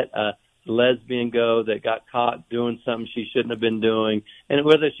we let a lesbian go that got caught doing something she shouldn't have been doing. And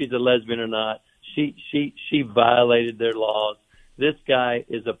whether she's a lesbian or not, she violated their laws. This guy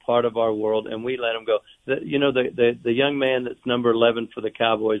is a part of our world, and we let him go. The young man that's number 11 for the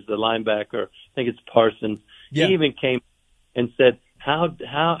Cowboys, the linebacker, I think it's Parsons. Yeah. He even came and said, "How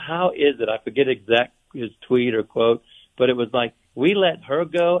is it?" I forget exact his tweet or quote, but it was like, we let her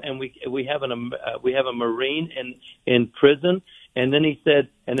go, and we have a Marine in prison. And then he said,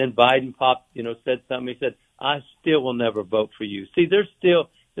 and then Biden said something. He said, "I still will never vote for you." See, there's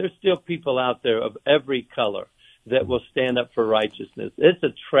still people out there of every color that will stand up for righteousness. It's a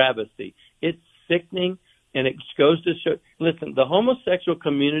travesty. It's sickening, and it goes to show. Listen, the homosexual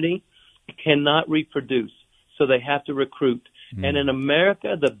community cannot reproduce, so they have to recruit. And in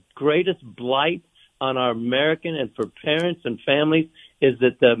America, the greatest blight on our American and for parents and families is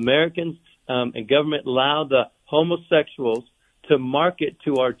that the Americans and government allow the homosexuals to market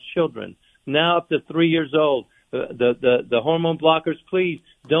to our children. Now up to 3 years old, the hormone blockers, please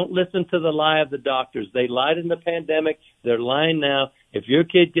don't listen to the lie of the doctors. They lied in the pandemic. They're lying now. If your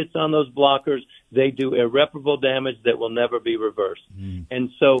kid gets on those blockers, they do irreparable damage that will never be reversed. And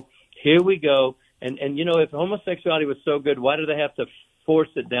so here we go. And if homosexuality was so good, why do they have to force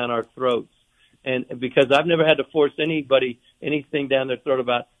it down our throats? And because I've never had to force anybody anything down their throat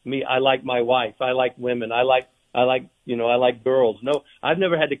about me. I like my wife. I like women. I like girls. No, I've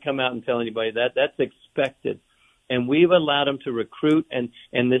never had to come out and tell anybody that. That's expected. and we've allowed them to recruit, and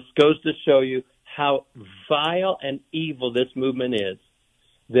this goes to show you how vile and evil this movement is,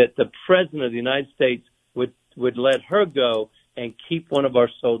 that the President of the United States would let her go and keep one of our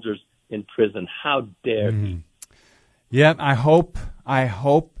soldiers in prison. How dare he? Yeah, I hope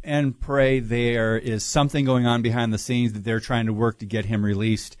and pray there is something going on behind the scenes that they're trying to work to get him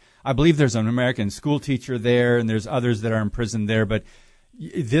released. I believe there's an American school teacher there, and there's others that are in prison there. But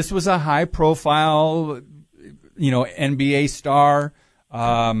this was a high-profile, NBA star.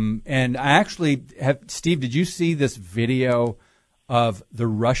 And I actually Steve, did you see this video of the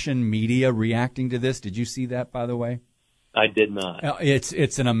Russian media reacting to this? Did you see that, by the way? I did not.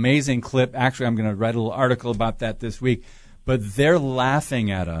 It's an amazing clip. Actually, I'm going to write a little article about that this week. But they're laughing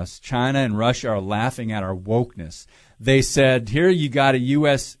at us. China and Russia are laughing at our wokeness. They said, here you got a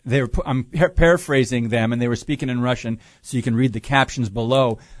U.S. I'm paraphrasing them, and they were speaking in Russian, so you can read the captions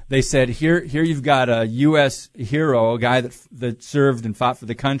below. They said, here you've got a U.S. hero, a guy that served and fought for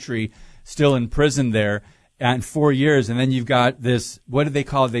the country, still in prison there, and 4 years, and then you've got this, what do they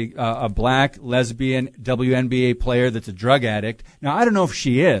call it, a black lesbian WNBA player that's a drug addict. Now, I don't know if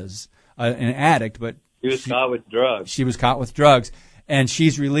she is an addict, but she was caught with drugs. She was caught with drugs, and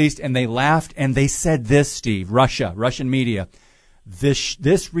she's released, and they laughed, and they said this, Steve, Russian media,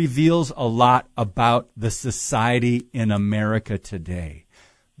 this reveals a lot about the society in America today.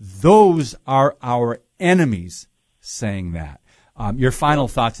 Those are our enemies saying that. Your final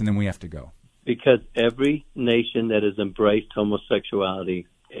thoughts, and then we have to go. Because every nation that has embraced homosexuality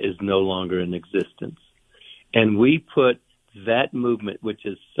is no longer in existence. And we put that movement, which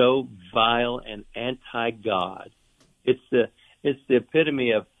is so vile and anti-God, it's the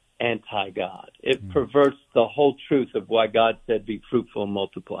epitome of anti-God. It perverts the whole truth of why God said, be fruitful and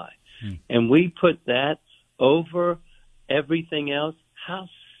multiply. And we put that over everything else. How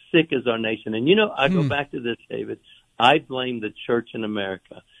sick is our nation? And I go back to this, David. I blame the church in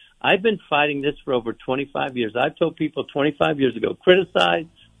America. I've been fighting this for over 25 years. I've told people 25 years ago, criticize,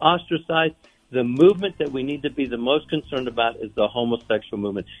 ostracize. The movement that we need to be the most concerned about is the homosexual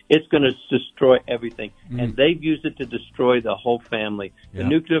movement. It's going to destroy everything. And they've used it to destroy the whole family. The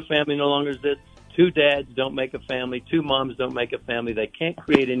nuclear family no longer exists. 2 dads don't make a family. 2 moms don't make a family. They can't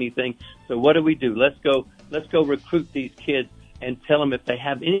create anything. So what do? Let's go recruit these kids and tell them if they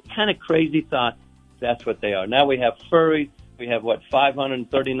have any kind of crazy thought, that's what they are. Now we have furries. We have,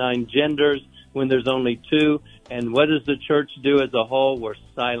 539 genders when there's only 2. And what does the church do as a whole? We're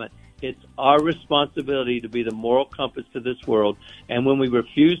silent. It's our responsibility to be the moral compass to this world. And when we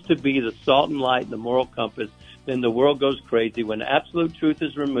refuse to be the salt and light and the moral compass, then the world goes crazy. When absolute truth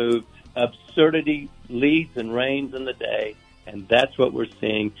is removed, absurdity leads and reigns in the day. And that's what we're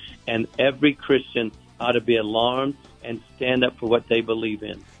seeing. And every Christian ought to be alarmed and stand up for what they believe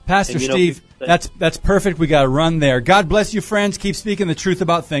in. Pastor Steve, that's perfect. We got to run there. God bless you, friends. Keep speaking the truth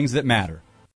about things that matter.